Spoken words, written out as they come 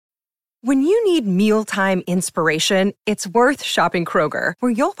When you need mealtime inspiration, it's worth shopping Kroger,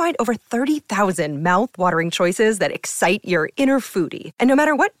 where you'll find over 30,000 mouth-watering choices that excite your inner foodie. And no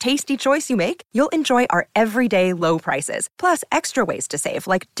matter what tasty choice you make, you'll enjoy our everyday low prices, plus extra ways to save,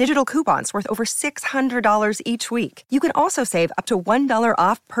 like digital coupons worth over $600 each week. You can also save up to $1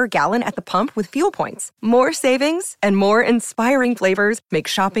 off per gallon at the pump with fuel points. More savings and more inspiring flavors make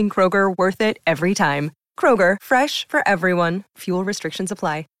shopping Kroger worth it every time. Kroger, fresh for everyone. Fuel restrictions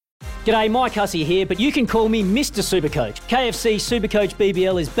apply. G'day, Mike Hussey here, but you can call me Mr. Supercoach. KFC Supercoach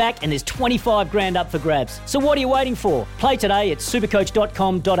BBL is back and there's 25 grand up for grabs. So what are you waiting for? Play today at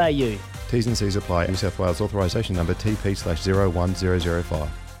supercoach.com.au. T's and C's apply. New South Wales authorisation number TP/01005.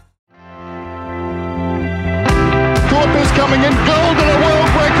 Thorpe is coming in, gold and a world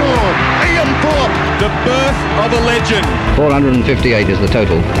record. Ian Thorpe, the birth of a legend. 458 is the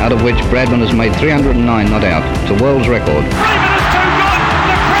total, out of which Bradman has made 309 not out. It's a world's record.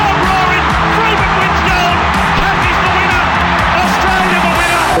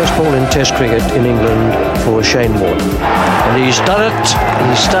 First ball in Test cricket in England for Shane Warne. And he's done it.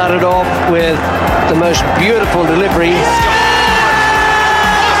 He started off with the most beautiful delivery.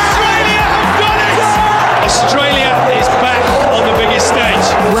 Australia have done it! Australia is back on the biggest stage.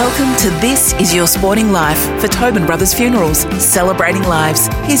 Welcome to This Is Your Sporting Life for Tobin Brothers Funerals, celebrating lives.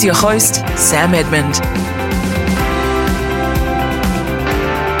 Here's your host, Sam Edmund.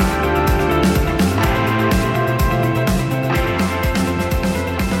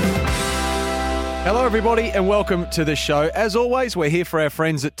 Hello everybody and welcome to the show. As always, we're here for our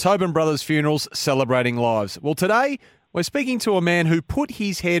friends at Tobin Brothers Funerals, celebrating lives. Well, today we're speaking to a man who put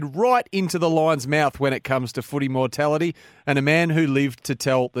his head right into the lion's mouth when it comes to footy mortality, and a man who lived to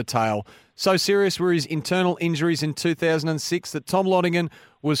tell the tale. So serious were his internal injuries in 2006 that Tom Lonergan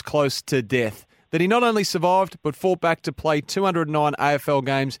was close to death. That he not only survived but fought back to play 209 AFL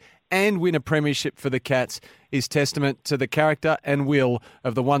games and win a premiership for the Cats is testament to the character and will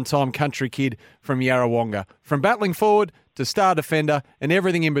of the one-time country kid from Yarrawonga. From battling forward to star defender and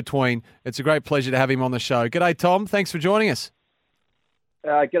everything in between, it's a great pleasure to have him on the show. G'day, Tom. Thanks for joining us.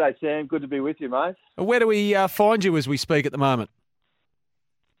 G'day, Sam. Good to be with you, mate. Where do we find you as we speak at the moment?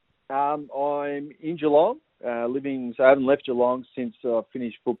 I'm in Geelong, I haven't left Geelong since I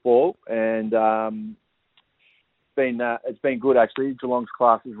finished football, and it's been good, actually. Geelong's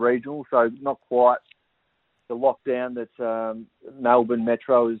class is regional, so not quite the lockdown that Melbourne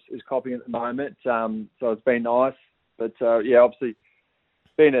Metro is copying at the moment. So it's been nice. But, obviously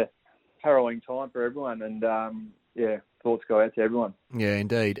it's been a harrowing time for everyone. And, thoughts go out to everyone. Yeah,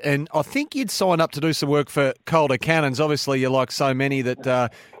 indeed. And I think you'd signed up to do some work for Calder Cannons. Obviously, you're like so many that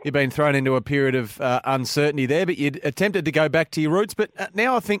you've been thrown into a period of uncertainty there, but you'd attempted to go back to your roots. But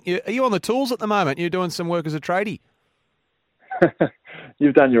now I think, are you on the tools at the moment? You're doing some work as a tradie?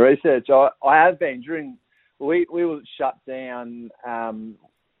 You've done your research. I have been. We were shut down,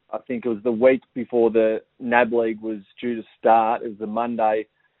 I think it was the week before the NAB League was due to start. It was the Monday,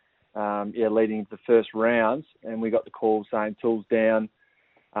 leading into the first rounds, and we got the call saying tools down,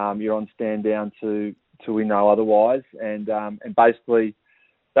 you're on stand down to we know otherwise. And basically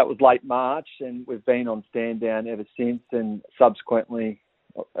that was late March, and we've been on stand down ever since, and subsequently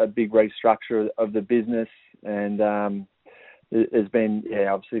a big restructure of the business. And there's been,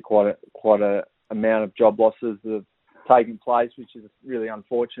 obviously quite a amount of job losses that have taken place, which is really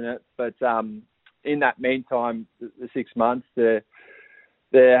unfortunate. But in that meantime, the 6 months, there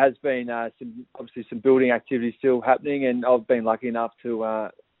has been some building activity still happening, and I've been lucky enough to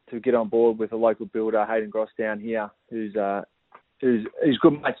get on board with a local builder, Hayden Gross, down here, who's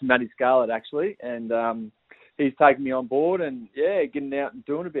good mates with Matty Scarlett, actually, and he's taken me on board, and getting out and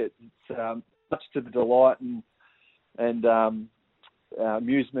doing a bit. It's much to the delight and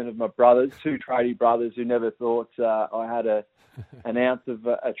amusement of my brothers, two tradie brothers who never thought I had an ounce of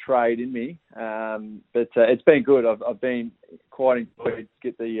a trade in me. But it's been good. I've been quite enjoyed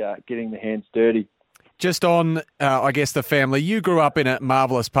getting the hands dirty. Just on, I guess, the family. You grew up in a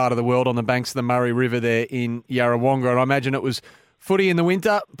marvellous part of the world on the banks of the Murray River there in Yarrawonga, and I imagine it was footy in the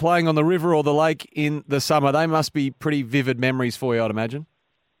winter, playing on the river or the lake in the summer. They must be pretty vivid memories for you, I'd imagine.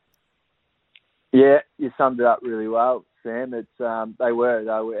 Yeah, you summed it up really well, Sam. They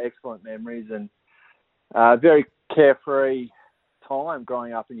were excellent memories, and very carefree time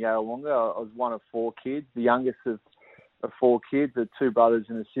growing up in Yarrawonga. I was one of four kids, the youngest of four kids, the two brothers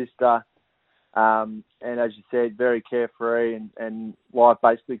and a sister. And as you said, very carefree, and life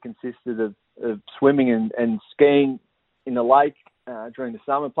basically consisted of swimming and skiing in the lake during the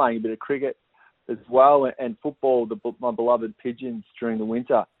summer, playing a bit of cricket as well, and football, my beloved Pigeons, during the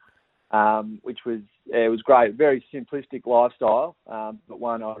winter. which was it was great. Very simplistic lifestyle, but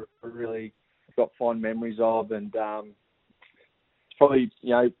one I really got fond memories of, and it's probably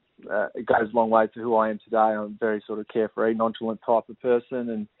it goes a long way to who I am today. I'm a very sort of carefree, nonchalant type of person,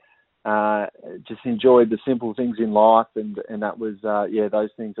 and just enjoyed the simple things in life, and that was those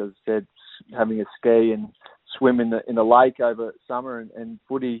things, as I said, having a ski and swim in the lake over summer and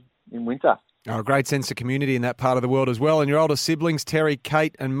footy in winter. Oh, a great sense of community in that part of the world as well. And your older siblings, Terry,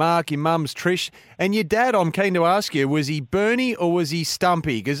 Kate and Mark, your mum's Trish. And your dad, I'm keen to ask you, was he Bernie or was he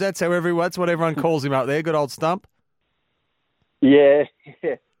Stumpy? Because that's what everyone calls him up there, good old Stump. Yeah.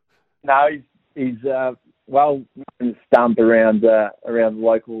 No, he's well known Stump around the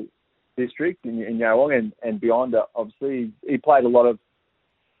local district in Yarrawonga and beyond, obviously. He played a lot of...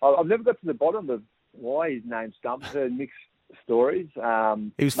 I've never got to the bottom of why his name's Stump. I've heard mixed stories.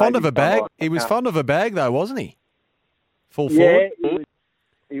 He was fond of a bag. He was fond of a bag, though, wasn't he? Full forward. Yeah,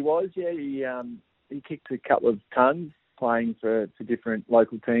 he was. Yeah, he kicked a couple of tons playing for different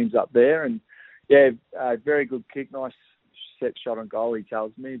local teams up there, and very good kick, nice set shot on goal. He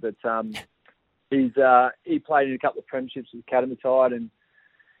tells me, but he played in a couple of premierships with Catamatide,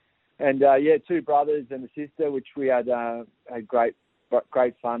 and two brothers and a sister, which we had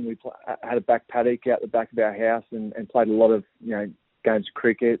great fun. We had a back paddock out the back of our house and played a lot of games of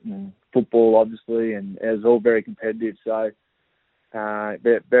cricket and football, obviously, and it was all very competitive. So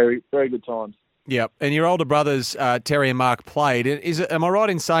very, very good times. Yep. And your older brothers, Terry and Mark, played. Am I right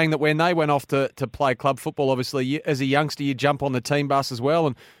in saying that when they went off to play club football, obviously, as a youngster, you jump on the team bus as well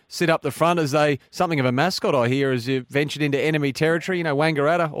and sit up the front as something of a mascot, I hear, as you ventured into enemy territory,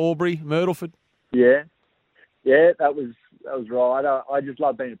 Wangaratta, Albury, Myrtleford? Yeah, that was right. I just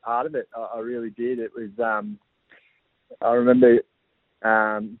loved being a part of it. I really did. It was. I remember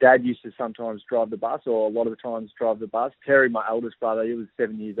Dad used to sometimes drive the bus, or a lot of the times drive the bus. Terry, my eldest brother, he was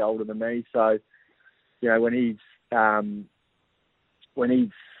 7 years older than me. So, when he's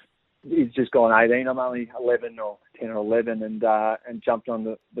just gone 18, I'm only 11 or 10 or 11, and jumped on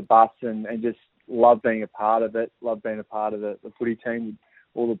the bus and just loved being a part of it. Loved being a part of the footy team.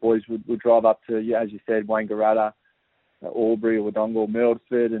 All the boys would drive up to, as you said, Wangaratta, Albury or Wodonga or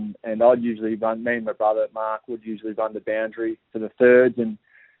Myrtleford, and I'd usually run, me and my brother Mark would usually run the boundary for the thirds, and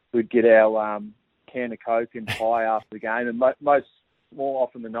we'd get our can of Coke and pie after the game, and more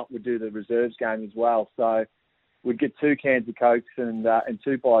often than not we'd do the reserves game as well. So we'd get 2 cans of Cokes and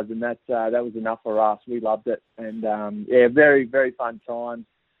 2 pies, and that was enough for us. We loved it, and very, very fun times.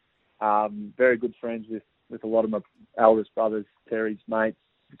 Very good friends with a lot of my eldest brothers, Terry's mates,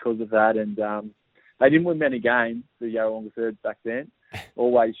 because of that, and they didn't win many games, the Yarrawonga Thirds back then,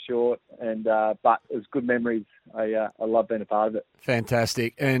 always short, and but it was good memories. I love being a part of it.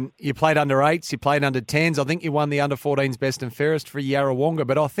 Fantastic. And you played under 8s, you played under 10s. I think you won the under 14s best and fairest for Yarrawonga,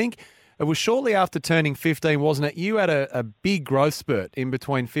 but I think it was shortly after turning 15, wasn't it? You had a big growth spurt in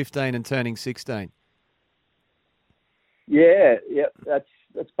between 15 and turning 16. Yeah, that's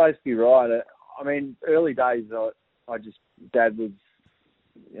basically right. I mean, early days, Dad was,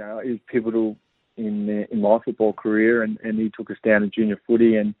 he was pivotal in my football career, and he took us down to junior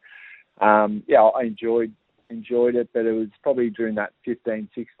footy, and I enjoyed it, but it was probably during that 15,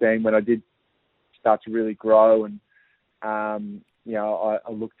 16 when I did start to really grow, and I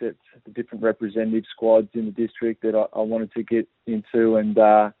looked at the different representative squads in the district that I wanted to get into, and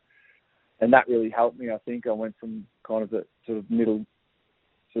that really helped me. I think I went from kind of a sort of middle,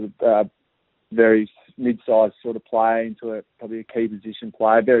 sort of very mid-sized sort of player into probably a key position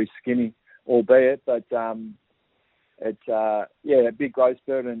player, very skinny, albeit, but it's a big growth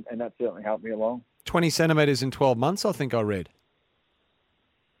spurt, and that certainly helped me along. 20 centimetres in 12 months, I think I read.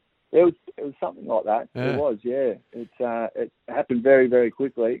 It was something like that. Yeah. It was, yeah. It happened very, very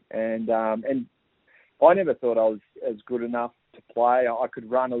quickly, and I never thought I was as good enough to play. I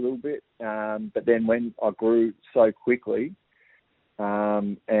could run a little bit, but then when I grew so quickly,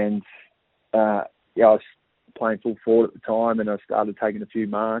 I was playing full forward at the time, and I started taking a few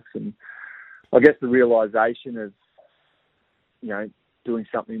marks, and I guess the realisation of, doing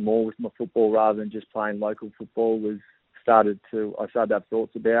something more with my football rather than just playing local football I started to have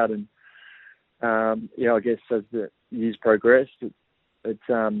thoughts about, and I guess as the years progressed, we've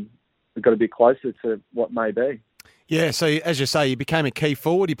got a bit closer to what may be. Yeah, so as you say, you became a key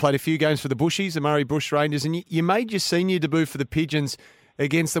forward. You played a few games for the Bushies, the Murray Bush Rangers, and you made your senior debut for the Pigeons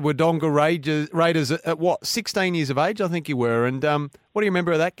against the Wodonga Raiders at 16 years of age, I think you were. And what do you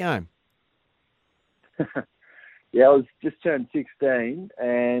remember of that game? Yeah, I was just turned 16,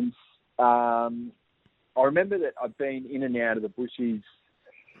 and I remember that I'd been in and out of the Bushies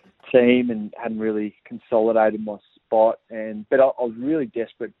team and hadn't really consolidated my spot, but I was really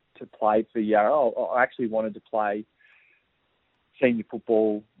desperate play for Yarra. I actually wanted to play senior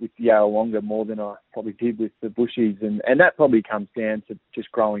football with Yarrawonga more than I probably did with the Bushies, and that probably comes down to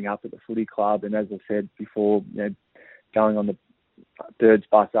just growing up at the footy club, and as I said before, going on the Birds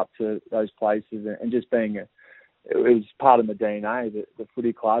bus up to those places and just being it was part of my DNA, the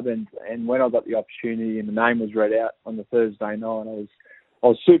footy club, and when I got the opportunity and the name was read out on the Thursday night, I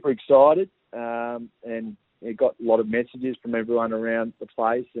was super excited, and it got a lot of messages from everyone around the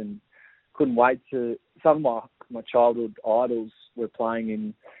place, and couldn't wait to. Some of my childhood idols were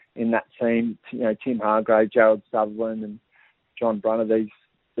playing in that team. Tim Hargrave, Gerald Sutherland, and John Brunner.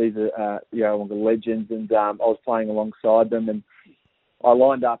 These are Yarrawonga legends, and I was playing alongside them, and I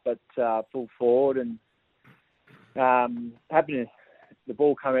lined up at full forward, and the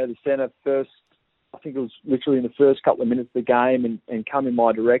ball came out of the centre first. I think it was literally in the first couple of minutes of the game, and come in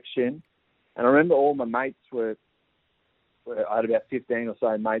my direction. And I remember all my mates I had about 15 or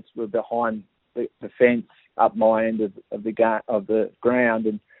so mates were behind the fence up my end of the ground,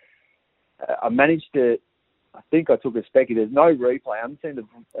 and I managed to. I think I took a specky. There's no replay. I haven't seen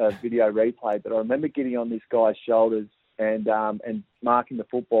the video replay, but I remember getting on this guy's shoulders and marking the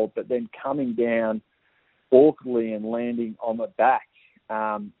football, but then coming down awkwardly and landing on my back.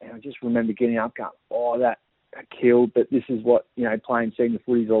 And I just remember getting up, going, "Oh, that killed!" But this is what playing senior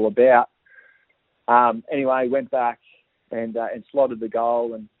footy is all about. Anyway, went back and slotted the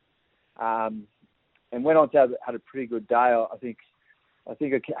goal, and went on to have a pretty good day. I think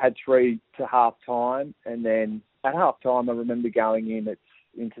I had 3 to half time, and then at half time I remember going into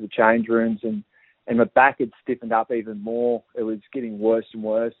the change rooms, and my back had stiffened up even more. It was getting worse and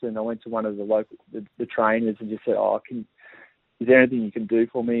worse, and I went to one of the trainers and just said, is there anything you can do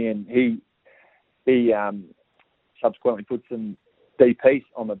for me? And he subsequently put some DP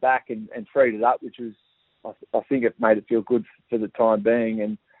on my back and freed it up, which was, I think it made it feel good for the time being.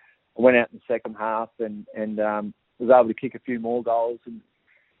 And I went out in the second half and was able to kick a few more goals and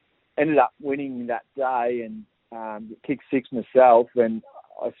ended up winning that day and kicked 6 myself. And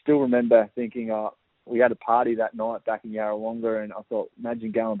I still remember thinking, we had a party that night back in Yarrawonga, and I thought,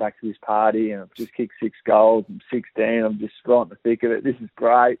 imagine going back to this party and I've just kicked 6 goals. I'm 16. I'm just right in the thick of it. This is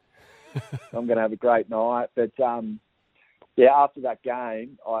great. I'm going to have a great night. But after that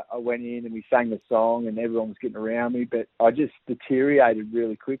game, I went in and we sang the song and everyone was getting around me, but I just deteriorated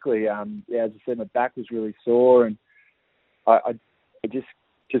really quickly. As I said, my back was really sore, and I just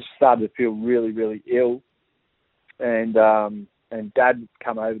started to feel really, really ill. And Dad would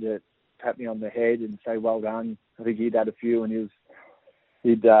come over to pat me on the head and say, "Well done." I think he'd had a few, and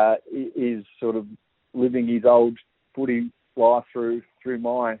he's sort of living his old footy life through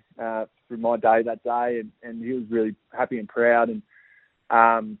my day that day, and he was really happy and proud. And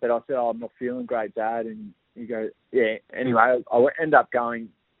but I said, "I'm not feeling great, Dad." And he goes, "Yeah." Anyway, I ended up going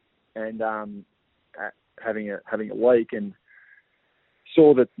and having a leak, and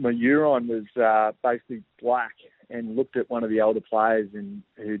saw that my urine was basically black, and looked at one of the older players and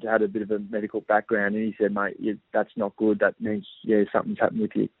who'd had a bit of a medical background, and he said, "Mate, that's not good. That means something's happened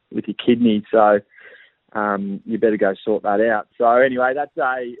with your kidney. So you better go sort that out." So anyway, that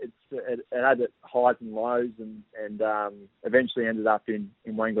day it had its highs and lows, and eventually ended up in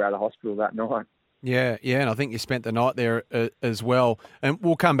Wangaratta Hospital that night. Yeah, and I think you spent the night there as well. And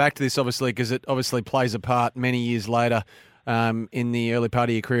we'll come back to this, obviously, because it obviously plays a part many years later in the early part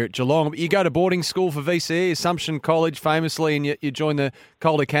of your career at Geelong. But you go to boarding school for VCE, Assumption College famously, and you join the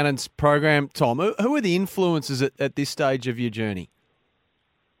Calder Cannons program. Tom, who are the influences at this stage of your journey?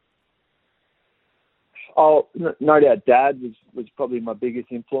 Oh, no doubt Dad was probably my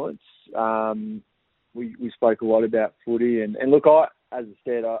biggest influence. We spoke a lot about footy, and look, as I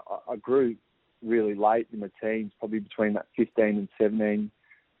said, I grew really late in my teens, probably between that 15 and 17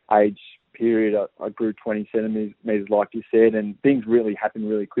 age period. I grew 20 centimetres, like you said, and things really happen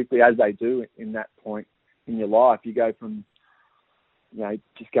really quickly, as they do in that point in your life. You go from,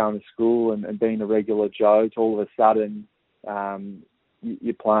 just going to school and being a regular Joe to all of a sudden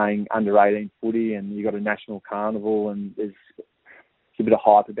you're playing under 18 footy, and you got a national carnival, and there's a bit of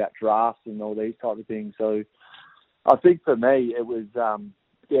hype about drafts and all these type of things. So I think for me it was,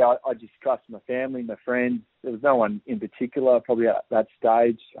 I just trusted my family, my friends. There was no one in particular probably at that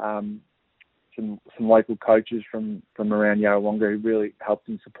stage. Some local coaches from around Yarrawonga who really helped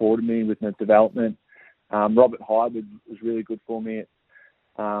and supported me with my development. Robert Hyde was really good for me at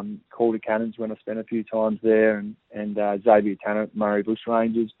Calder Cannons when I spent a few times there, and Xavier Tanner at Murray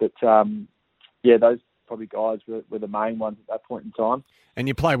Bushrangers. But those probably guys were the main ones at that point in time. And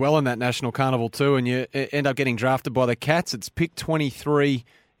you play well in that national carnival too, and you end up getting drafted by the Cats. It's pick 23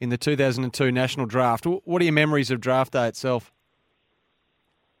 in the 2002 national draft. What are your memories of draft day itself?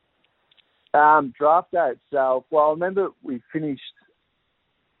 Draft day itself. Well, I remember we finished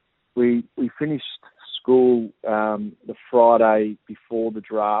school the Friday before the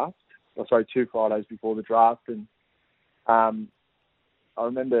draft. 2 Fridays before the draft, and I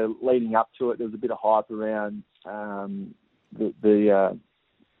remember leading up to it. There was a bit of hype around the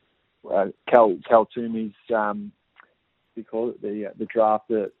Cal Toomey's. We call it the draft.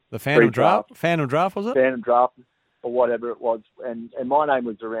 The Phantom Draft. Phantom Draft, was it? Phantom Draft, or whatever it was, and my name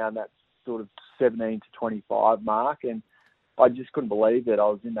was around that sort of 17 to 25 mark, and I just couldn't believe that I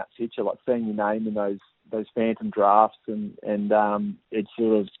was in that picture, like seeing your name in those Phantom Drafts, and it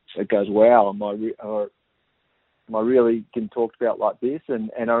sort of it goes, wow, am I really getting talked about like this?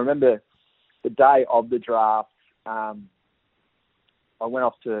 And I remember the day of the draft, I went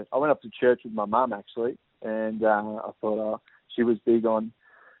off to church with my mum actually, and I thought she was big on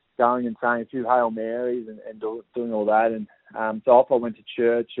going and saying a few Hail Marys and doing all that, and so off I went to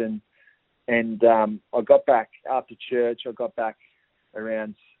church, and I got back after church. I got back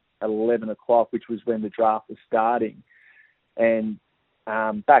around 11 o'clock, which was when the draft was starting. And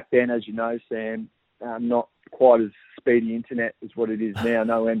back then, as you know, Sam, not quite as speedy internet as what it is now,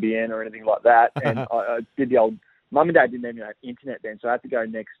 no NBN or anything like that. And I did the old, Mum and Dad didn't even have internet then, so I had to go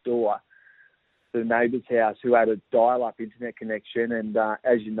next door to the neighbour's house who had a dial-up internet connection. And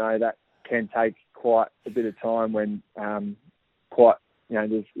as you know, that can take quite a bit of time when there's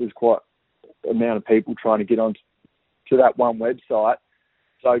quite amount of people trying to get on to that one website.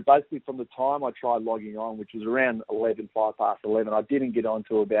 So basically from the time I tried logging on, which was around 5:11, I didn't get on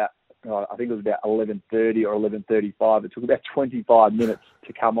till about, I think it was about 11:30 or 11:35. It took about 25 minutes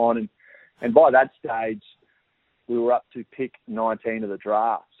to come on. And by that stage, we were up to pick 19 of the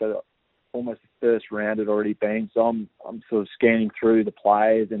draft. So almost the first round had already been. So I'm sort of scanning through the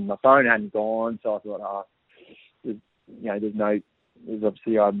players, and my phone hadn't gone. So I thought, there's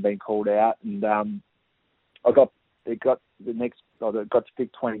obviously I haven't been called out, and I got to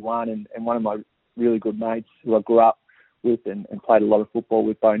pick 21, and one of my really good mates who I grew up with and played a lot of football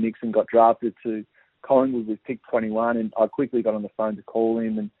with, Bo Nixon, got drafted to Collingwood with pick 21, and I quickly got on the phone to call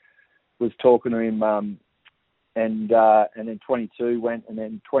him and was talking to him, and then 22 went, and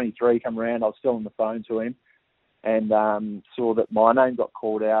then 23 come around. I was still on the phone to him, and saw that my name got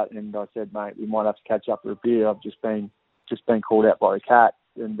called out, and I said, mate, we might have to catch up for a beer. I've just been called out by the Cat,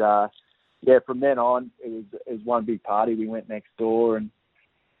 and from then on it was one big party. We went next door, and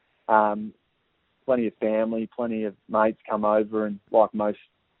plenty of family, plenty of mates come over, and like most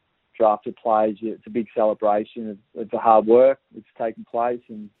drafted players, it's a big celebration of the hard work that's taken place,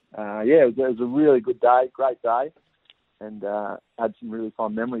 and it was a really good day, great day, and had some really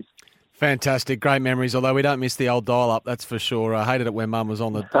fun memories. Fantastic, great memories. Although we don't miss the old dial-up, that's for sure. I hated it when Mum was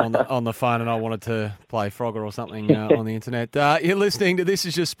on the phone and I wanted to play Frogger or something on the internet. You're listening to This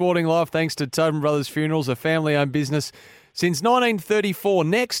Is Your Sporting Life, thanks to Tobin Brothers Funerals, a family-owned business since 1934.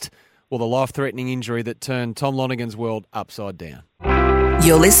 Next, the life-threatening injury that turned Tom Lonergan's world upside down.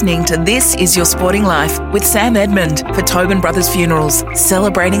 You're listening to This Is Your Sporting Life with Sam Edmund for Tobin Brothers Funerals,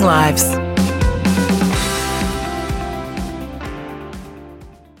 celebrating lives.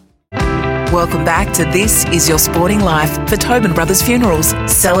 Welcome back to This Is Your Sporting Life for Tobin Brothers Funerals,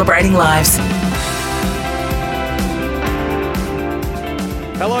 celebrating lives.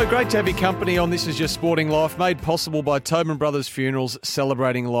 Hello, great to have your company on This Is Your Sporting Life, made possible by Tobin Brothers Funerals,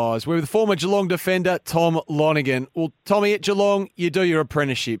 celebrating lives. We're with former Geelong defender Tom Lonergan. Well, Tommy, at Geelong, you do your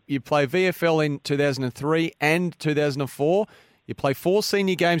apprenticeship. You play VFL in 2003 and 2004. You play 4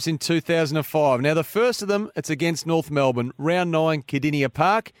 senior games in 2005. Now, the first of them, it's against North Melbourne, round 9, Cardinia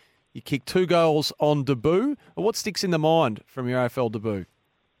Park. You kicked 2 goals on debut. What sticks in the mind from your AFL debut?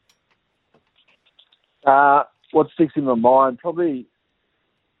 What sticks in my mind? Probably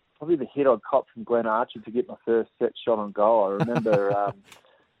the hit I copped from Glenn Archer to get my first set shot on goal. I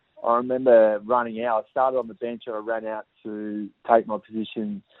remember running out. I started on the bench and I ran out to take my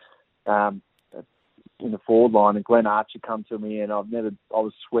position in the forward line, and Glenn Archer come to me, and I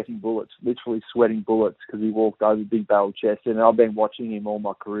was sweating bullets, literally sweating bullets, because he walked over big barrel chest, and I've been watching him all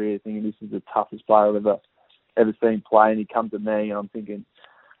my career thinking this is the toughest player I've ever seen play, and he comes to me and I'm thinking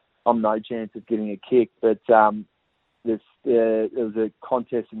I'm no chance of getting a kick, but there was a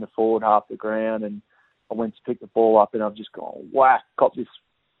contest in the forward half the ground, and I went to pick the ball up, and I've just gone whack, caught this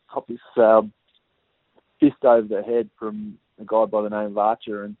fist over the head from a guy by the name of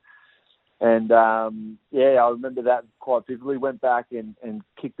Archer, and I remember that quite vividly. Went back and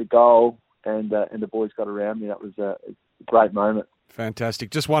kicked the goal, and the boys got around me. That was a great moment.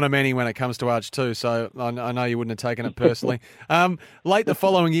 Fantastic. Just one of many when it comes to Arch too, so I know you wouldn't have taken it personally. Late the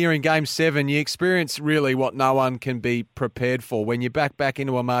following year in Game 7, you experienced really what no one can be prepared for when you're back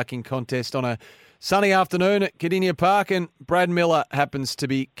into a marking contest on a sunny afternoon at Cardinia Park and Brad Miller happens to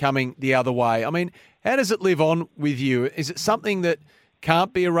be coming the other way. I mean, how does it live on with you? Is it something that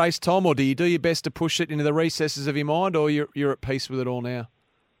can't be erased, Tom, or do you do your best to push it into the recesses of your mind, or you're at peace with it all now?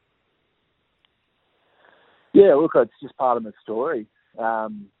 Yeah, look, it's just part of my story.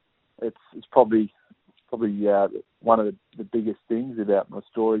 It's probably one of the biggest things about my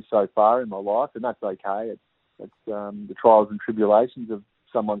story so far in my life, and that's okay. It's the trials and tribulations of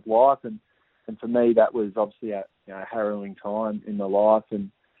someone's life, and for me that was obviously a harrowing time in my life, and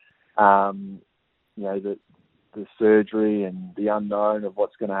the surgery and the unknown of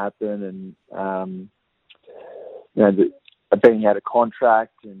what's going to happen, and being out of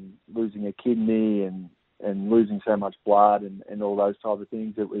contract and losing a kidney and losing so much blood and all those type of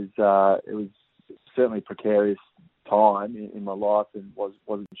things. It was certainly a precarious time in my life, and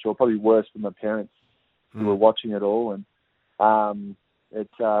wasn't sure. Probably worse for my parents who were watching it all. And it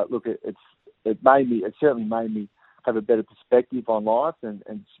certainly made me have a better perspective on life, and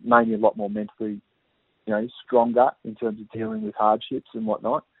made me a lot more mentally, stronger in terms of dealing with hardships and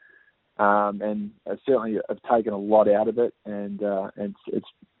whatnot. And I certainly have taken a lot out of it, and it's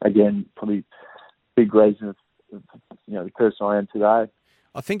again probably big reason of the person I am today.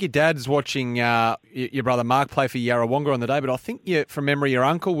 I think your dad's watching your brother Mark play for Yarrawonga on the day, but I think from memory your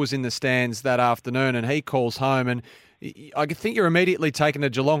uncle was in the stands that afternoon and he calls home, and I think you're immediately taken to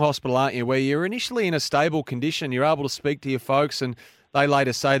Geelong Hospital, aren't you, where you're initially in a stable condition. You're able to speak to your folks and they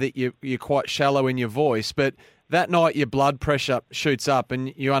later say that you're quite shallow in your voice, but that night your blood pressure shoots up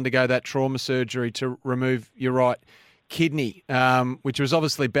and you undergo that trauma surgery to remove your right kidney, which was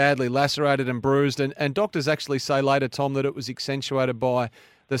obviously badly lacerated and bruised. And doctors actually say later, Tom, that it was accentuated by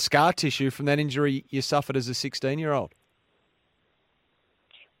the scar tissue from that injury you suffered as a 16-year-old.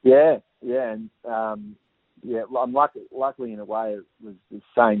 Yeah. And, I'm luckily in a way it was the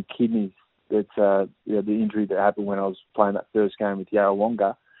same kidneys that, the injury that happened when I was playing that first game with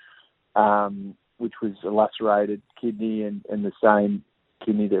Yarrawonga, which was a lacerated kidney and the same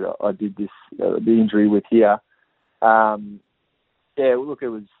kidney that I did the injury with here. There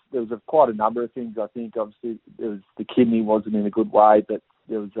was quite a number of things. I think obviously the kidney wasn't in a good way, but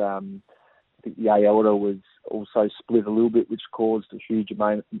there was I think the aorta was also split a little bit, which caused a huge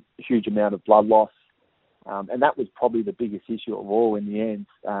amount of blood loss, and that was probably the biggest issue of all in the end.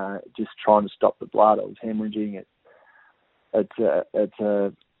 Just trying to stop the blood. I was hemorrhaging. It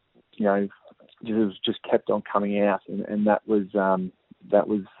was just kept on coming out, and that was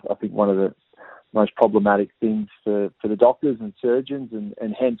I think one of the most problematic things for the doctors and surgeons,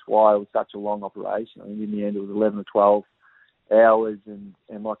 and hence why it was such a long operation. I mean, in the end, it was 11 or 12 hours, and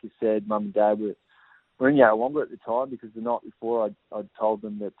like you said, Mum and Dad were in Yarrawonga at the time, because the night before I'd told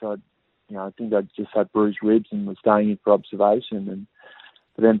them that I think I'd just had bruised ribs and was staying in for observation, and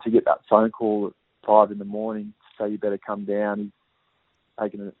for them to get that phone call at 5 a.m. to say you better come down, he's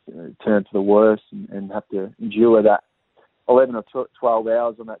taken a turn for the worse, and have to endure that 11 or 12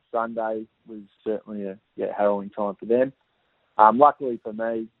 hours on that Sunday was certainly a harrowing time for them. Luckily for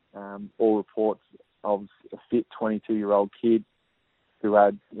me, all reports, I was a fit 22-year-old kid who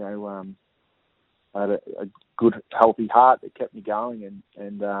had, had a good, healthy heart that kept me going,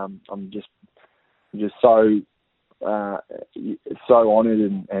 and I'm just so honoured,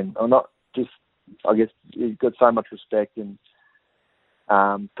 and I'm not just, I guess, you've got so much respect, and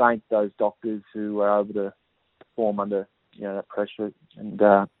thank those doctors who were able to perform under that pressure and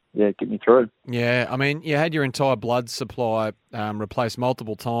get me through. Yeah, I mean, you had your entire blood supply replaced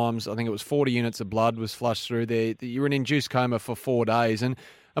multiple times. I think it was 40 units of blood was flushed through there. You were in induced coma for 4 days. And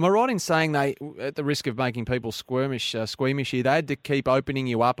am I right in saying they, at the risk of making people squeamish here, they had to keep opening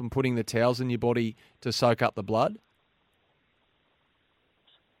you up and putting the towels in your body to soak up the blood?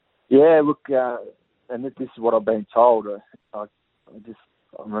 Yeah, look, and this is what I've been told.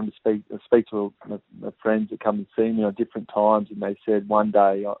 I remember speak to my friends that come and see me on different times, and they said one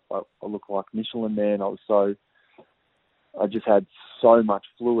day I look like Michelin Man. I just had so much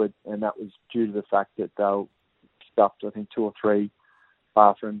fluid, and that was due to the fact that they were stuffed, I think, 2 or 3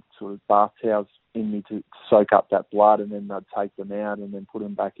 bathroom sort of bath towels in me to soak up that blood, and then they'd take them out and then put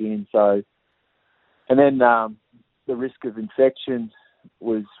them back in. So, and then the risk of infection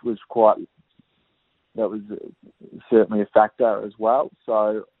was quite. That was certainly a factor as well.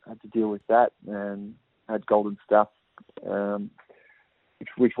 So I had to deal with that, and had Golden Staph,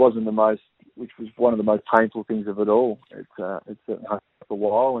 which was one of the most painful things of it all. It's certainly hurt for a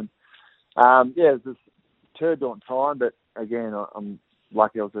while, and it was this turbulent time. But again, I'm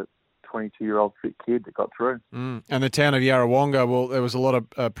lucky I was a 22-year-old fit kid that got through. And the town of Yarrawonga, well, there was a lot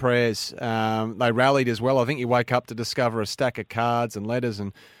of prayers. They rallied as well. I think you wake up to discover a stack of cards and letters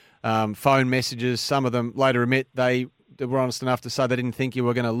and phone messages. Some of them later admit they were honest enough to say they didn't think you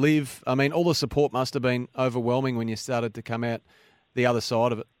were going to live. I mean, all the support must have been overwhelming when you started to come out the other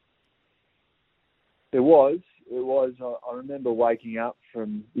side of it. It was. I remember waking up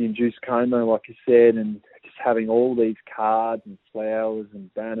from the induced coma, like you said, and just having all these cards and flowers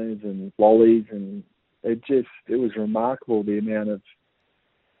and banners and lollies, and it was remarkable the amount of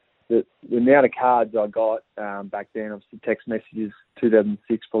cards I got back then. Obviously, text messages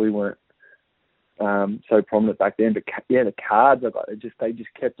 2006 probably weren't so prominent back then, but the cards I got, they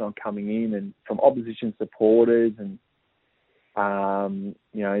just kept on coming in, and from opposition supporters and Sam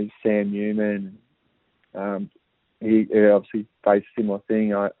Newman. He obviously faced a similar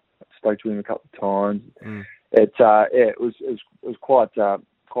thing. I spoke to him a couple of times. It was quite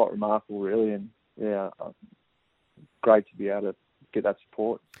remarkable, really, and great to be able to get that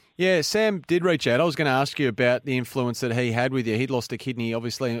support. Yeah, Sam did reach out. I was going to ask you about the influence that he had with you. He'd lost a kidney,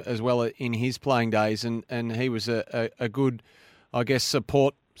 obviously, as well in his playing days, and he was a good, I guess,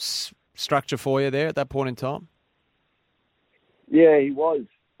 support structure for you there at that point in time. Yeah, he was.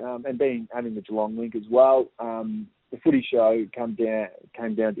 And having the Geelong link as well. The Footy Show came down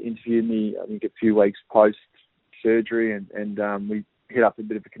to interview me, I think, a few weeks post-surgery, and we hit up a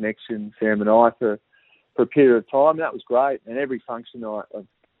bit of a connection, Sam and I, for a period of time. That was great. And every function I've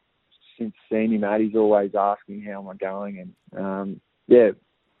since seen him at, he's always asking how am I going. And,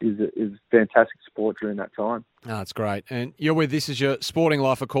 is fantastic support during that time. Oh, that's great. And you're with This Is Your Sporting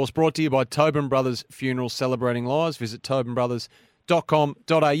Life, of course, brought to you by Tobin Brothers Funerals Celebrating Lives. Visit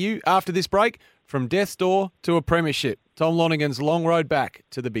tobinbrothers.com.au. After this break, from death's door to a premiership, Tom Lonergan's long road back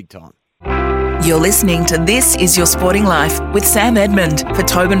to the big time. You're listening to This Is Your Sporting Life with Sam Edmund for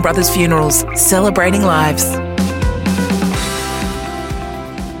Tobin Brothers Funerals, celebrating lives.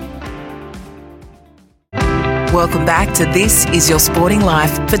 Welcome back to This Is Your Sporting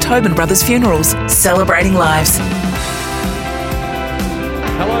Life for Tobin Brothers Funerals, celebrating lives.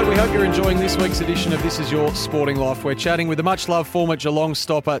 Hello, we hope you're enjoying this week's edition of This Is Your Sporting Life. We're chatting with the much-loved former Geelong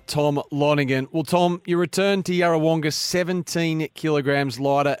stopper, Tom Lonergan. Well, Tom, you returned to Yarrawonga 17 kilograms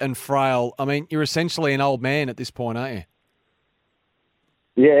lighter and frail. I mean, you're essentially an old man at this point, aren't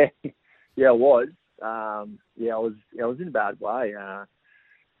you? Yeah, I was. I was in a bad way.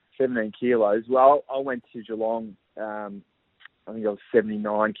 17 kilos. Well, I went to Geelong, I think I was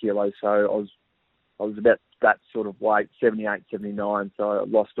 79 kilos, so I was about that sort of weight, 78, 79. So I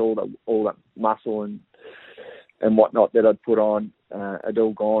lost all that muscle and whatnot that I'd put on. Had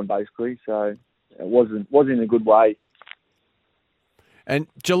all gone basically. So it wasn't in a good way. And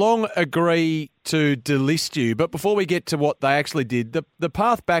Geelong agree to delist you, but before we get to what they actually did, the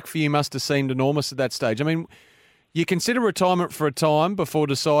path back for you must have seemed enormous at that stage. I mean, you consider retirement for a time before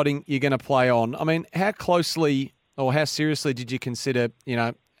deciding you're going to play on. I mean, how closely or how seriously did you consider,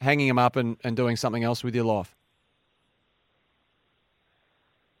 hanging them up and doing something else with your life?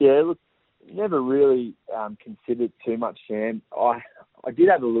 Yeah, look, never really considered too much, Sam. I did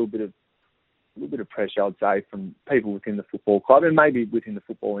have a little bit of pressure, I'd say, from people within the football club and maybe within the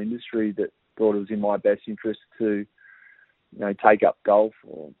football industry that thought it was in my best interest to, take up golf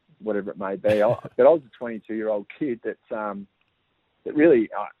or whatever it may be. But I was a 22-year-old kid that really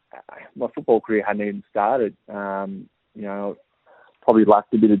my football career hadn't even started. Probably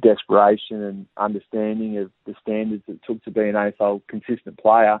lacked a bit of desperation and understanding of the standards it took to be an AFL consistent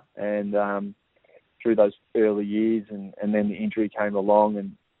player. And through those early years, and then the injury came along,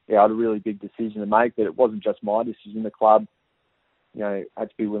 and I had a really big decision to make. But it wasn't just my decision. The club, had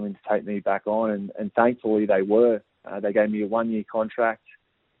to be willing to take me back on, and thankfully they were. They gave me a 1-year contract.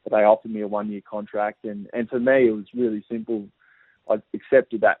 But they offered me a 1-year contract, and for me it was really simple. I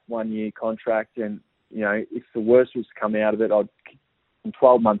accepted that 1-year contract, and if the worst was to come out of it, in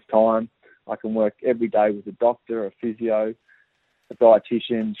 12 months' time, I can work every day with a doctor, a physio, a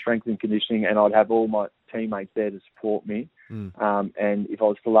dietitian, strength and conditioning, and I'd have all my teammates there to support me. And if I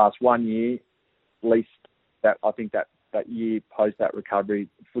was to last 1 year, at least I think that year post that recovery,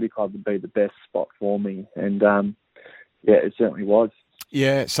 the footy club would be the best spot for me. And it certainly was.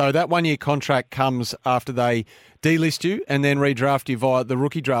 Yeah, so that 1-year contract comes after they delist you and then redraft you via the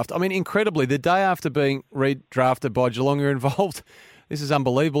rookie draft. I mean, incredibly, the day after being redrafted by Geelong, you're involved, this is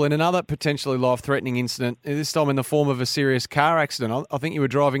unbelievable, in another potentially life-threatening incident, this time in the form of a serious car accident. I think you were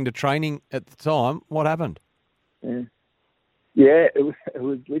driving to training at the time. What happened? Yeah, it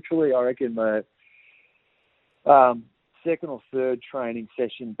was literally, I reckon, my second or third training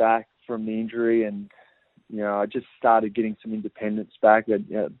session back from the injury, and I just started getting some independence back.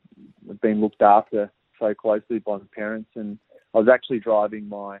 I'd been looked after so closely by my parents, and I was actually driving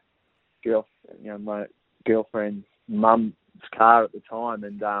my girlfriend's mum's car at the time,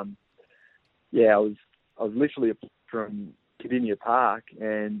 and I was literally from Cardinia Park,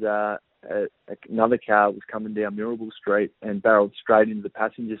 and another car was coming down Mirabel Street and barreled straight into the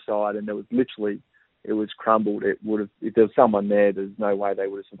passenger side, and it was crumbled. It would have, if there was someone there, there's no way they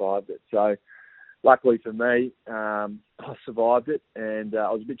would have survived it. So luckily for me, I survived it, and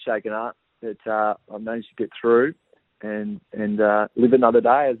I was a bit shaken up, but I managed to get through and live another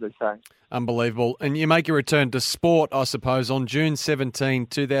day, as they say. Unbelievable. And you make your return to sport, I suppose, on June 17,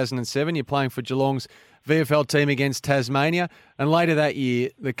 2007. You're playing for Geelong's VFL team against Tasmania, and later that year,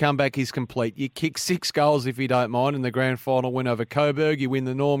 the comeback is complete. You kick 6 goals, if you don't mind, in the grand final win over Coburg. You win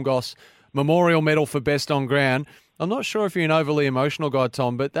the Norm Goss Memorial Medal for best on ground. I'm not sure if you're an overly emotional guy,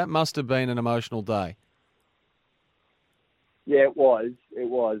 Tom, but that must have been an emotional day. Yeah, it was.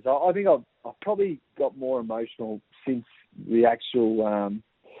 I think I've probably got more emotional since the actual,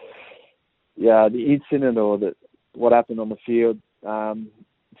 the incident or what happened on the field.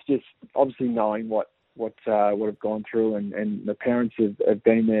 It's just obviously knowing what I've gone through, and the parents have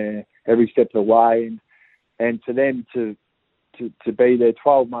been there every step of the way, and for them to be there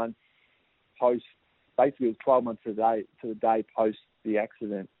 12 months post, basically it was 12 months to the day post the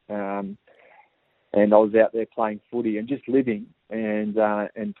accident, and I was out there playing footy and just living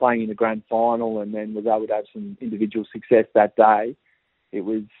and playing in the grand final, and then was able to have some individual success that day. It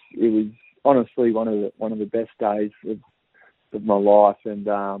was honestly one of the best days of my life,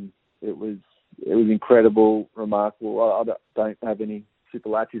 and it was incredible, remarkable. I don't have any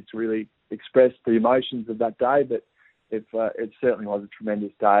superlatives to really express the emotions of that day, but it certainly was a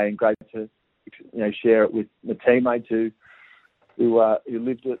tremendous day, and great to share it with my teammates who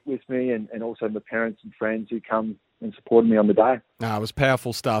lived it with me, and also my parents and friends who come and supported me on the day. No, it was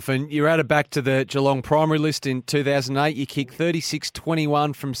powerful stuff. And you added back to the Geelong primary list in 2008. You kicked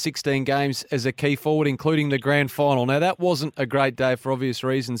 36-21 from 16 games as a key forward, including the grand final. Now, that wasn't a great day for obvious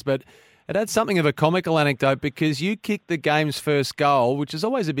reasons, but it had something of a comical anecdote because you kicked the game's first goal, which is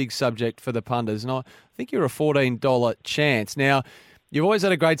always a big subject for the punters, and I think you're a $14 chance. Now, you've always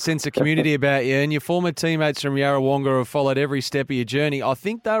had a great sense of community about you, and your former teammates from Yarrawonga have followed every step of your journey. I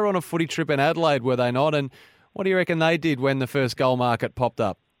think they were on a footy trip in Adelaide, were they not? And what do you reckon they did when the first goal market popped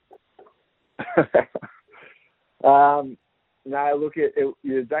up? No, look,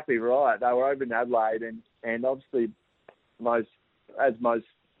 you're exactly right. They were over in Adelaide, and obviously most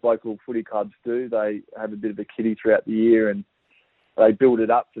local footy clubs do, they have a bit of a kitty throughout the year, and they build it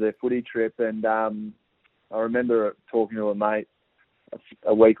up for their footy trip. And I remember talking to a mate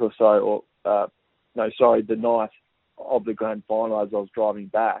a week or so, the night of the grand final as I was driving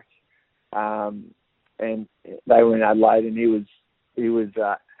back, and they were in Adelaide, and he was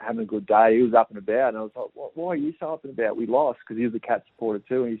having a good day. He was up and about, and I was like, "Why are you so up and about? We lost," because he was a Cat supporter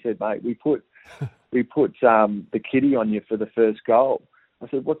too. And he said, "Mate, we put the kitty on you for the first goal." I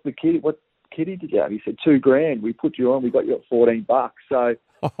said, "What's the kitty? What kitty did you have?" He said, $2,000. We put you on. We got you at $14. So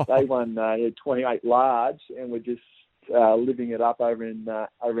they won 28 large, and we're just living it up over in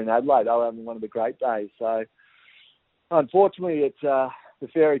Adelaide. They were having one of the great days. So unfortunately, the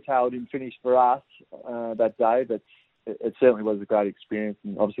fairy tale didn't finish for us that day, but it certainly was a great experience,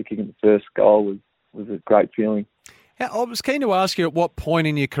 and obviously kicking the first goal was a great feeling. I was keen to ask you at what point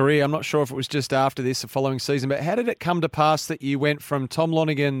in your career, I'm not sure if it was just after this, the following season, but how did it come to pass that you went from Tom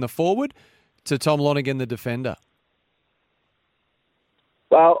Lonergan, the forward, to Tom Lonergan, the defender?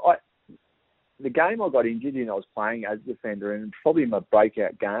 Well, the game I got injured in, I was playing as a defender, and probably my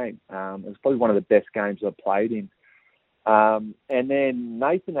breakout game. It was probably one of the best games I played in. And then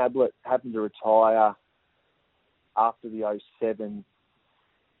Nathan Ablett happened to retire after the 2007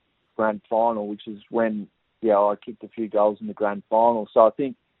 grand final, which is when I kicked a few goals in the grand final. So I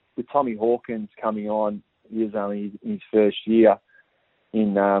think with Tommy Hawkins coming on, he was only in his first year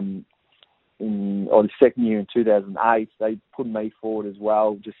the second year in 2008. They put me forward as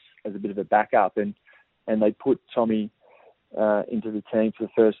well, just as a bit of a backup, and they put Tommy into the team for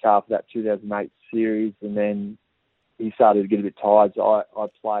the first half of that 2008 series, and then he started to get a bit tired, so I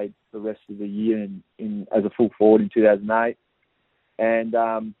played the rest of the year in as a full forward in 2008. And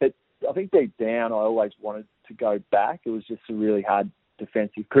but I think deep down, I always wanted to go back. It was just a really hard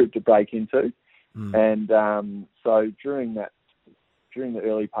defensive group to break into. And so during the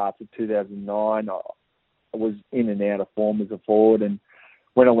early parts of 2009, I was in and out of form as a forward. And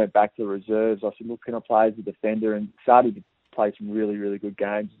when I went back to the reserves, I said, look, can I play as a defender? And started to play some really, really good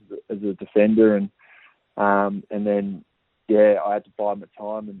games as a defender. And then, I had to buy my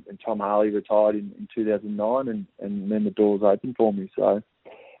time, and Tom Harley retired in 2009, and then the doors opened for me. So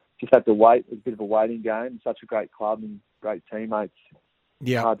just had to wait. It was a bit of a waiting game. Such a great club and great teammates.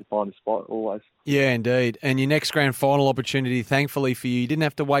 Yeah. Hard to find a spot always. Yeah, indeed. And your next grand final opportunity, thankfully for you didn't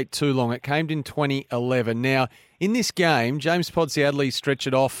have to wait too long. It came in 2011. Now, in this game, James Podsiadly stretched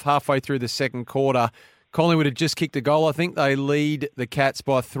it off halfway through the second quarter. Collingwood had just kicked a goal. I think they lead the Cats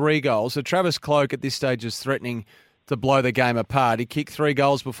by 3 goals. So Travis Cloke at this stage is threatening to blow the game apart. He kicked 3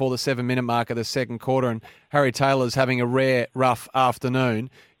 goals before the 7-minute mark of the second quarter, and Harry Taylor's having a rare, rough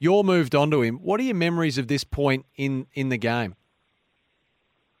afternoon. You're moved on to him. What are your memories of this point in the game?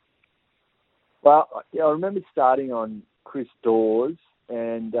 Well, I remember starting on Chris Dawes,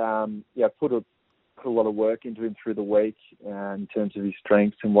 and put a lot of work into him through the week in terms of his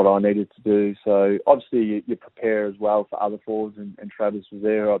strengths and what I needed to do. So obviously you prepare as well for other forwards, and Travis was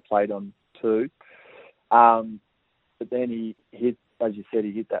there. I played on 2. But then he hit, as you said,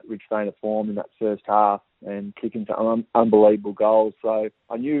 he hit that rich vein of form in that first half and kicking some unbelievable goals. So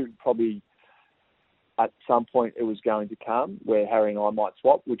I knew probably at some point it was going to come where Harry and I might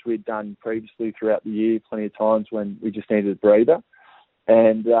swap, which we'd done previously throughout the year plenty of times when we just needed a breather.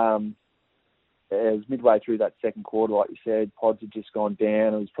 And it was midway through that second quarter, like you said, Pods had just gone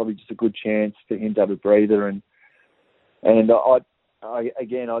down. It was probably just a good chance for him to have a breather. And I'd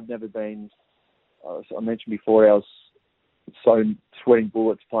never been, I mentioned before, I was so sweating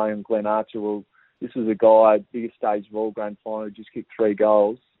bullets playing with Glenn Archer. Well, this was a guy, biggest stage of all, grand final, just kicked 3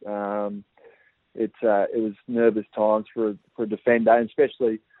 goals. It was nervous times for a defender, and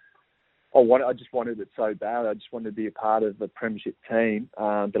especially I just wanted it so bad. I just wanted to be a part of the premiership team,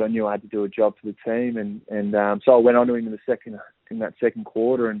 but I knew I had to do a job for the team, and so I went on to him in that second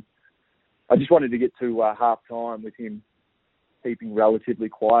quarter, and I just wanted to get to half time with him keeping relatively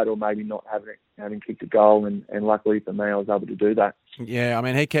quiet, or maybe not having kicked a goal, and luckily for me, I was able to do that. Yeah, I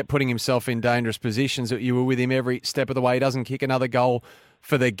mean, he kept putting himself in dangerous positions. You were with him every step of the way. He doesn't kick another goal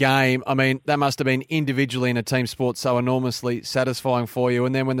for the game. I mean, that must have been individually in a team sport so enormously satisfying for you.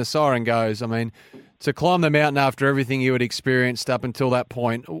 And then when the siren goes, I mean, to climb the mountain after everything you had experienced up until that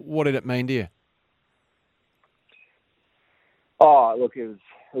point, what did it mean to you? Oh, look, it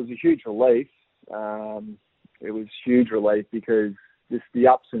was a huge relief. It was huge relief because just the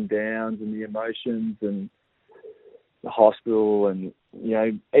ups and downs and the emotions and the hospital, and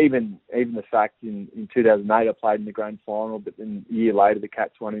even the fact in 2008 I played in the grand final, but then a year later the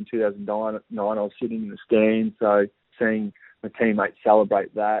Cats won in 2009. I was sitting in the stands, so seeing my teammates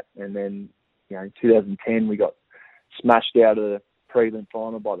celebrate that, and then in 2010 we got smashed out of the prelim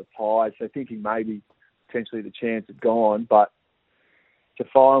final by the Pies. So thinking maybe potentially the chance had gone, but to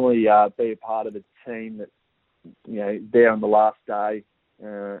finally be a part of a team that there on the last day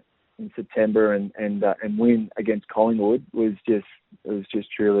in September and win against Collingwood was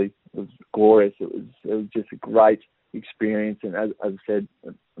truly glorious. It was just a great experience, and as I said,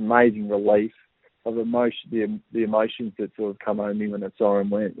 an amazing relief of the emotions that sort of come over me when that siren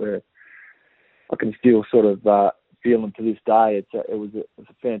went, where I can still sort of feel them to this day. It was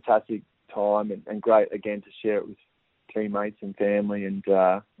a fantastic time, and great again to share it with teammates and family, and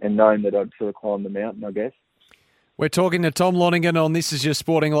knowing that I'd sort of climbed the mountain, I guess. We're talking to Tom Lonergan on This Is Your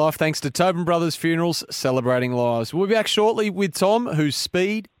Sporting Life, thanks to Tobin Brothers Funerals, celebrating lives. We'll be back shortly with Tom, whose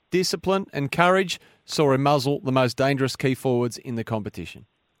speed, discipline and courage saw him muzzle the most dangerous key forwards in the competition.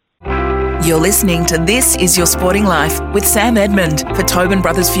 You're listening to This Is Your Sporting Life with Sam Edmund for Tobin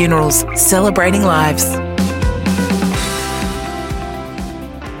Brothers Funerals, celebrating lives.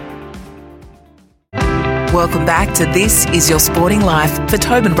 Welcome back to This Is Your Sporting Life for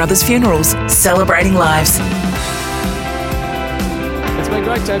Tobin Brothers Funerals, celebrating lives. It's been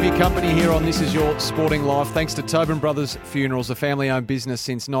great to have your company here on This Is Your Sporting Life. Thanks to Tobin Brothers Funerals, a family-owned business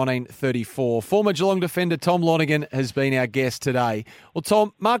since 1934. Former Geelong defender Tom Lonergan has been our guest today. Well,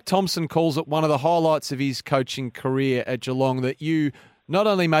 Tom, Mark Thompson calls it one of the highlights of his coaching career at Geelong that you not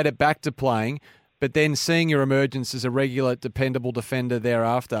only made it back to playing, but then seeing your emergence as a regular, dependable defender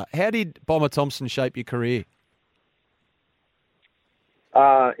thereafter. How did Bomber Thompson shape your career?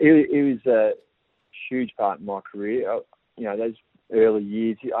 It was a huge part in my career. Those early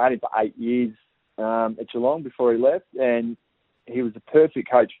years, I had him for 8 years at Geelong before he left, and he was the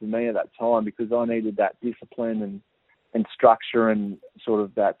perfect coach for me at that time because I needed that discipline and structure and sort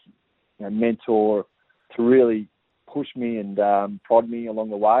of that mentor to really push me and prod me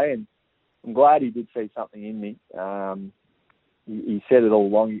along the way. And I'm glad he did see something in me. He said it all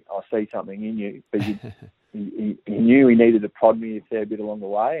along, I see something in you, but he knew he needed to prod me a fair bit along the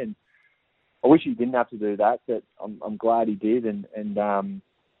way, and I wish he didn't have to do that, but I'm glad he did, and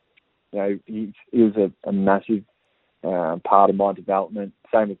he was a massive part of my development.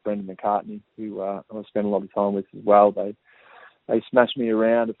 Same with Brendan McCartney, who I spent a lot of time with as well. They smashed me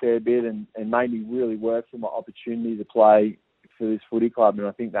around a fair bit and made me really work for my opportunity to play for this footy club. And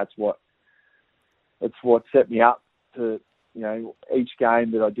I think that's what set me up to, each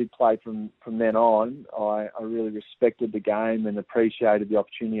game that I did play from then on. I really respected the game and appreciated the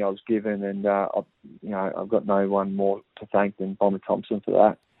opportunity I was given. And, I've got no one more to thank than Bomber Thompson for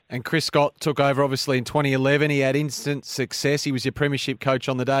that. And Chris Scott took over, obviously, in 2011. He had instant success. He was your premiership coach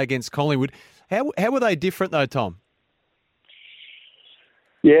on the day against Collingwood. How were they different, though, Tom?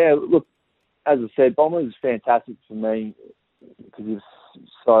 Yeah, look, as I said, Bomber was fantastic for me because he was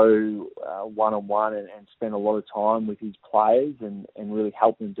so one-on-one and spent a lot of time with his players and really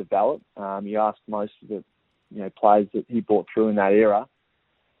helped them develop. You ask most of the players that he brought through in that era,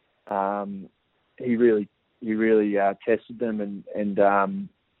 he really tested them and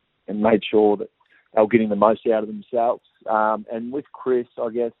made sure that they were getting the most out of themselves. And with Chris, I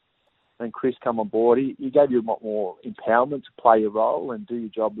guess, when Chris come on board, he gave you a lot more empowerment to play your role and do your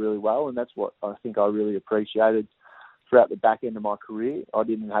job really well. And that's what I think I really appreciated throughout the back end of my career. I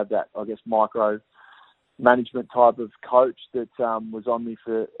didn't have that, I guess, micro management type of coach that was on me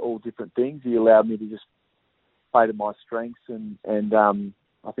for all different things. He allowed me to just play to my strengths, and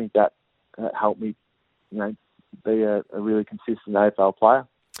I think that helped me, be a really consistent AFL player.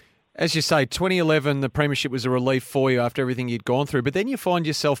 As you say, 2011, the premiership was a relief for you after everything you'd gone through. But then you find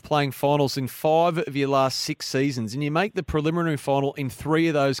yourself playing finals in 5 of your last 6 seasons, and you make the preliminary final in 3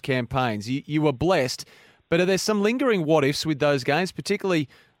 of those campaigns. You were blessed, but are there some lingering what-ifs with those games, particularly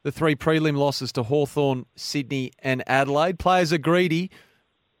the 3 prelim losses to Hawthorn, Sydney and Adelaide? Players are greedy.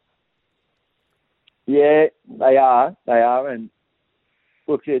 Yeah, they are. And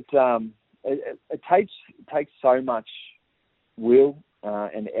look, it takes so much will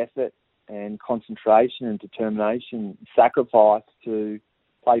and effort and concentration and determination, sacrifice to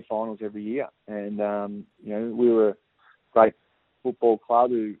play finals every year. And, we were a great football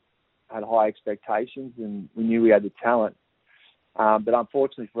club who had high expectations and we knew we had the talent. But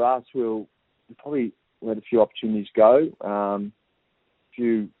unfortunately for us, we probably let a few opportunities go, a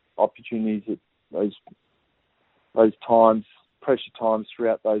few opportunities at those times, pressure times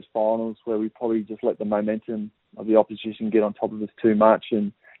throughout those finals where we probably just let the momentum of the opposition get on top of us too much.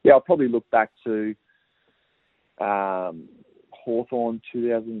 And I'll probably look back to Hawthorn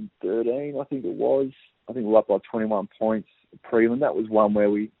 2013, I think it was. I think we were up by 21 points prelim. That was one where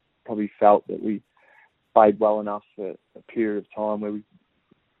we probably felt that we played well enough for a period of time where we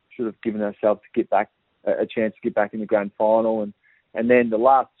should have given ourselves to get back a chance to get back in the grand final. And then the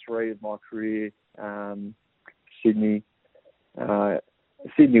last 3 of my career, Sydney and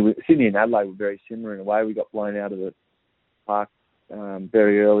Adelaide were very similar in a way. We got blown out of the park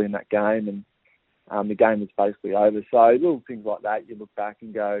very early in that game, and the game was basically over. So little things like that, you look back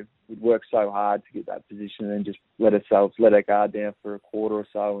and go, we'd worked so hard to get that position and just let our guard down for a quarter or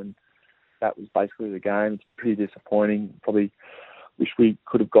so, and that was basically the game. It's pretty disappointing. Probably wish we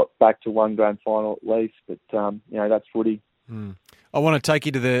could have got back to 1 grand final at least, but that's footy. I want to take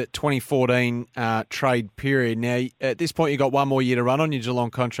you to the 2014 trade period. Now, at this point, you've got 1 more year to run on your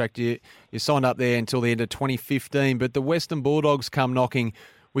Geelong contract. You signed up there until the end of 2015, but the Western Bulldogs come knocking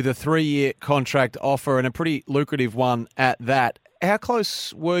with a 3-year contract offer and a pretty lucrative one at that. How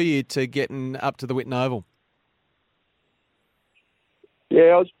close were you to getting up to the Whitten Oval?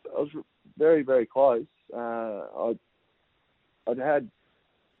 Yeah, I was very, very close. I'd had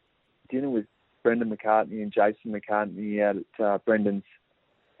dinner with Brendan McCartney and Jason McCartney out at Brendan's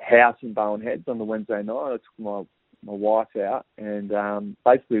house in Bowen Heads on the Wednesday night. I took my wife out and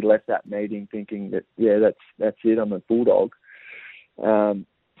basically left that meeting thinking that, that's it, I'm a Bulldog.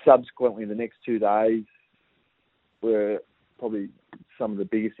 Subsequently, the next 2 days were probably some of the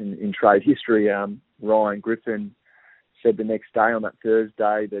biggest in trade history. Ryan Griffin said the next day on that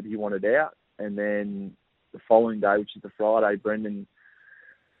Thursday that he wanted out, and then the following day, which is the Friday, Brendan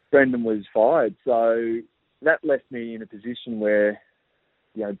was fired. So that left me in a position where,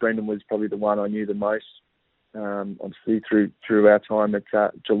 Brendan was probably the one I knew the most, obviously through our time at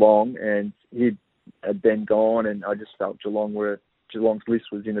Geelong, and he had then gone, and I just felt Geelong's list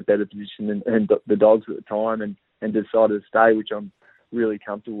was in a better position than the Dogs at the time, and decided to stay, which I'm really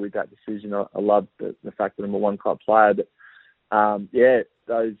comfortable with that decision. I love the fact that I'm a 1-club player, but it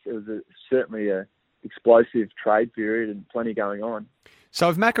was certainly a explosive trade period and plenty going on. So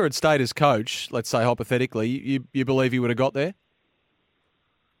if Macca had stayed as coach, let's say hypothetically, you believe he would have got there?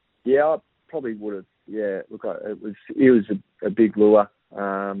 Yeah, I probably would have. Yeah, look, it was a big lure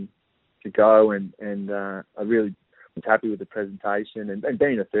to go, and I really was happy with the presentation. And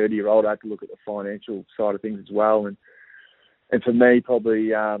being a 30-year-old, I had to look at the financial side of things as well. And and for me, probably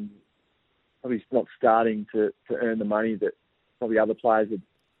not starting to earn the money that probably other players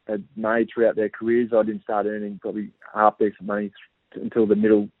had made throughout their careers. I didn't start earning probably half decent money until the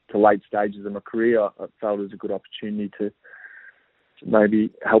middle to late stages of my career. I felt it was a good opportunity to maybe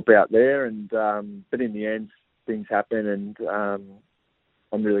help out there, and but in the end, things happen, and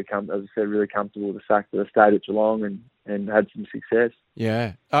I'm really, as I said, really comfortable with the fact that I stayed at Geelong and had some success.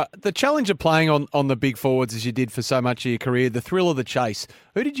 Yeah. The challenge of playing on the big forwards as you did for so much of your career, the thrill of the chase,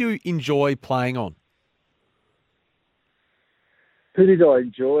 who did you enjoy playing on? Who did I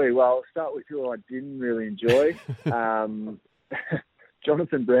enjoy? Well, I'll start with who I didn't really enjoy.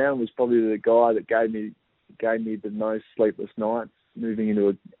 Jonathan Brown was probably the guy that gave me the most sleepless nights moving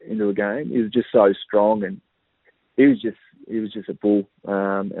into a game. He was just so strong, and he was just a bull,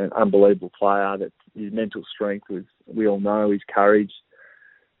 an unbelievable player. That his mental strength was, we all know, his courage,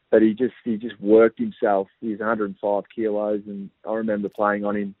 but he just worked himself. He was 105 kilos, and I remember playing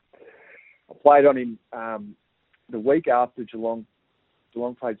on him. I played on him the week after Geelong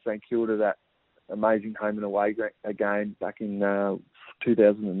played St Kilda, that amazing home and away game back in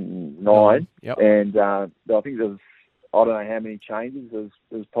 2009. Yep. And I think there was, I don't know how many changes. There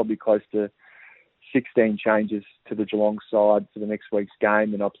was probably close to 16 changes to the Geelong side for the next week's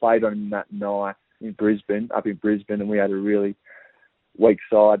game, and I played on him that night up in Brisbane, and we had a really weak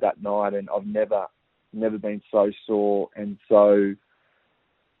side that night, and I've never been so sore and so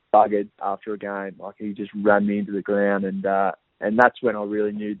buggered after a game. Like, he just ran me into the ground, and that's when I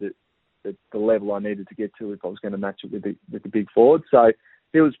really knew that the level I needed to get to if I was going to match it with the big forward. So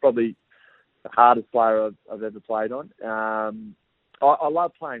he was probably the hardest player I've ever played on. I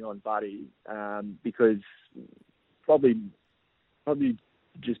love playing on Buddy because probably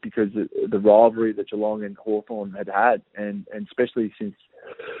just because the rivalry that Geelong and Hawthorn had, and especially since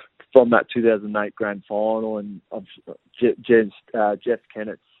from that 2008 grand final, and of Jeff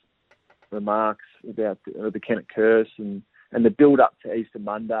Kennett's remarks about the Kennett curse and the build up to Easter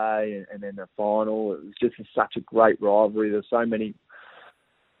Monday and then the final. It was just such a great rivalry. There's so many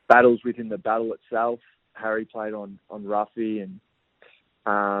battles within the battle itself. Harry played on Ruffy, and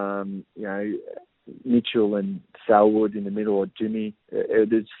Mitchell and Selwood in the middle, or Jimmy.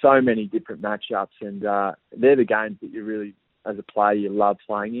 There's so many different matchups, and they're the games that you really, as a player, you love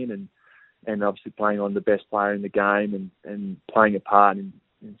playing in, and obviously playing on the best player in the game and playing a part in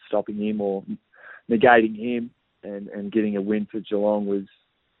stopping him or negating him and getting a win for Geelong was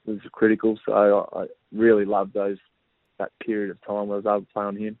critical. So I really loved that period of time where I was able to play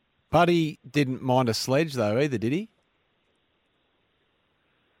on him. Buddy didn't mind a sledge though either, did he?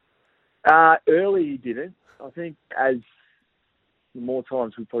 Early he didn't. I think as the more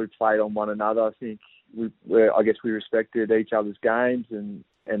times we probably played on one another, I think we respected each other's games and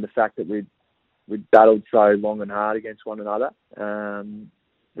the fact that we'd battled so long and hard against one another.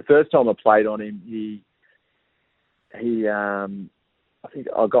 The first time I played on him, he I think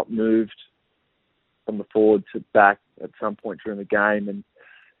I got moved from the forward to back at some point during the game, and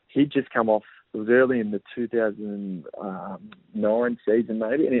he'd just come off. It was early in the 2009 season,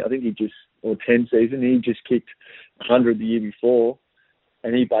 maybe, and I think or 10 season, he just kicked 100 the year before,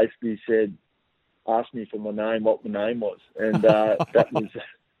 and he basically asked me for my name, what my name was, and that was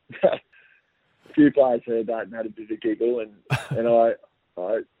a few players heard that and had a bit of a giggle, and I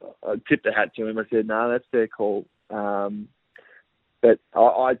tipped the hat to him. I said, no, that's their call. But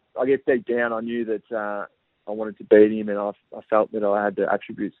I guess deep down I knew that I wanted to beat him, and I felt that I had the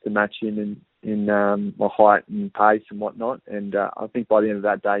attributes to match him in my height and pace and whatnot. And I think by the end of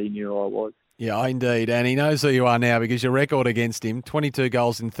that day, he knew who I was. Yeah, indeed. And he knows who you are now because your record against him, 22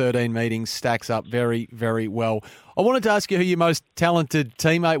 goals in 13 meetings, stacks up very, very well. I wanted to ask you who your most talented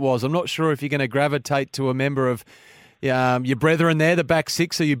teammate was. I'm not sure if you're going to gravitate to a member of your brethren there, the back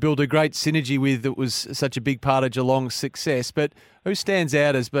six, who you build a great synergy with that was such a big part of Geelong's success. But who stands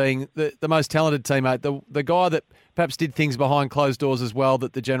out as being the most talented teammate, the guy that perhaps did things behind closed doors as well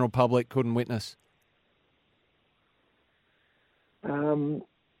that the general public couldn't witness? We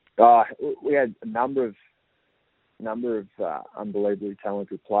had a number of unbelievably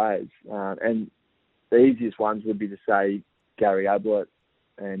talented players, and the easiest ones would be to say Gary Ablett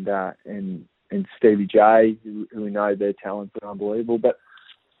and Stevie J, who we know their talents are unbelievable. But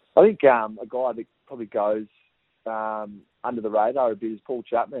I think a guy that probably goes under the radar a bit is Paul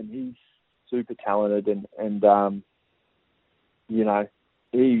Chapman. He's super talented, and the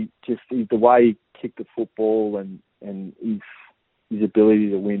way he kicked the football and his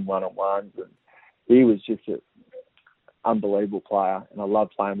ability to win one-on-ones, and he was just an unbelievable player. And I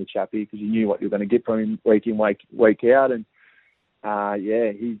loved playing with Chappie because you knew what you were going to get from him week in, week out. And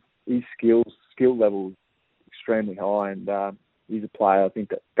his skill level is extremely high, and he's a player I think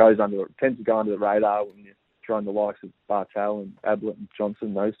that tends to go under the radar when you're throwing the likes of Bartel and Ablett and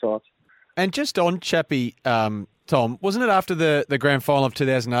Johnson, those types. And just on Chappie, Tom, wasn't it after the grand final of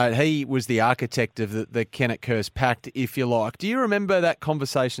 2008, he was the architect of the Kennett Curse Pact, if you like. Do you remember that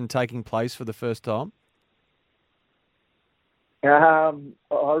conversation taking place for the first time? I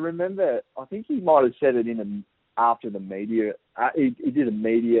remember, I think he might have said it after the media. He did a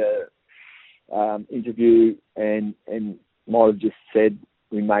media interview and might have just said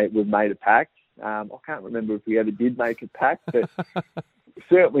we've made a pact. I can't remember if we ever did make a pact, but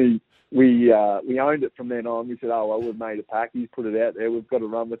certainly we owned it from then on. We said, oh, well, we've made a pact. He's put it out there. We've got to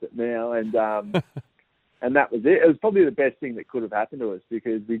run with it now. And and that was it. It was probably the best thing that could have happened to us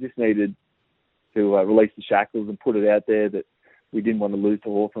because we just needed to release the shackles and put it out there that we didn't want to lose to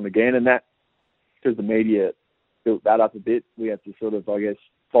Hawthorn again. And that, because the media built that up a bit, we had to sort of, I guess,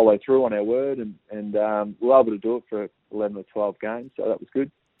 follow through on our word and we were able to do it for 11 or 12 games. So that was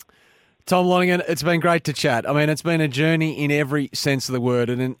good. Tom Lonergan, it's been great to chat. I mean, it's been a journey in every sense of the word,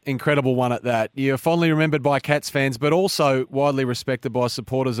 and an incredible one at that. You're fondly remembered by Cats fans, but also widely respected by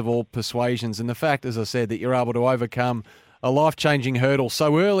supporters of all persuasions. And the fact, as I said, that you're able to overcome a life-changing hurdle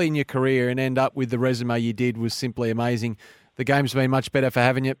so early in your career and end up with the resume you did was simply amazing. The game's been much better for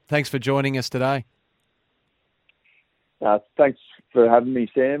having you. Thanks for joining us today. Thanks for having me,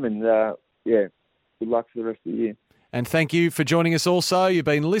 Sam, and good luck for the rest of the year. And thank you for joining us also. You've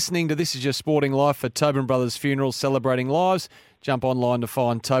been listening to This Is Your Sporting Life for Tobin Brothers Funerals Celebrating Lives. Jump online to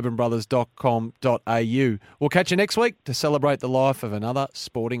find tobinbrothers.com.au. We'll catch you next week to celebrate the life of another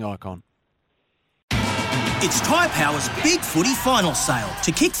sporting icon. It's Tyre Power's Big Footy Final Sale.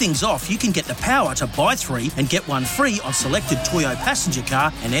 To kick things off, you can get the power to buy 3 and get 1 free on selected Toyo passenger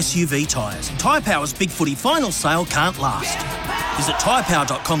car and SUV tyres. Tyre Power's Big Footy Final Sale can't last. Visit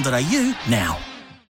tyrepower.com.au now.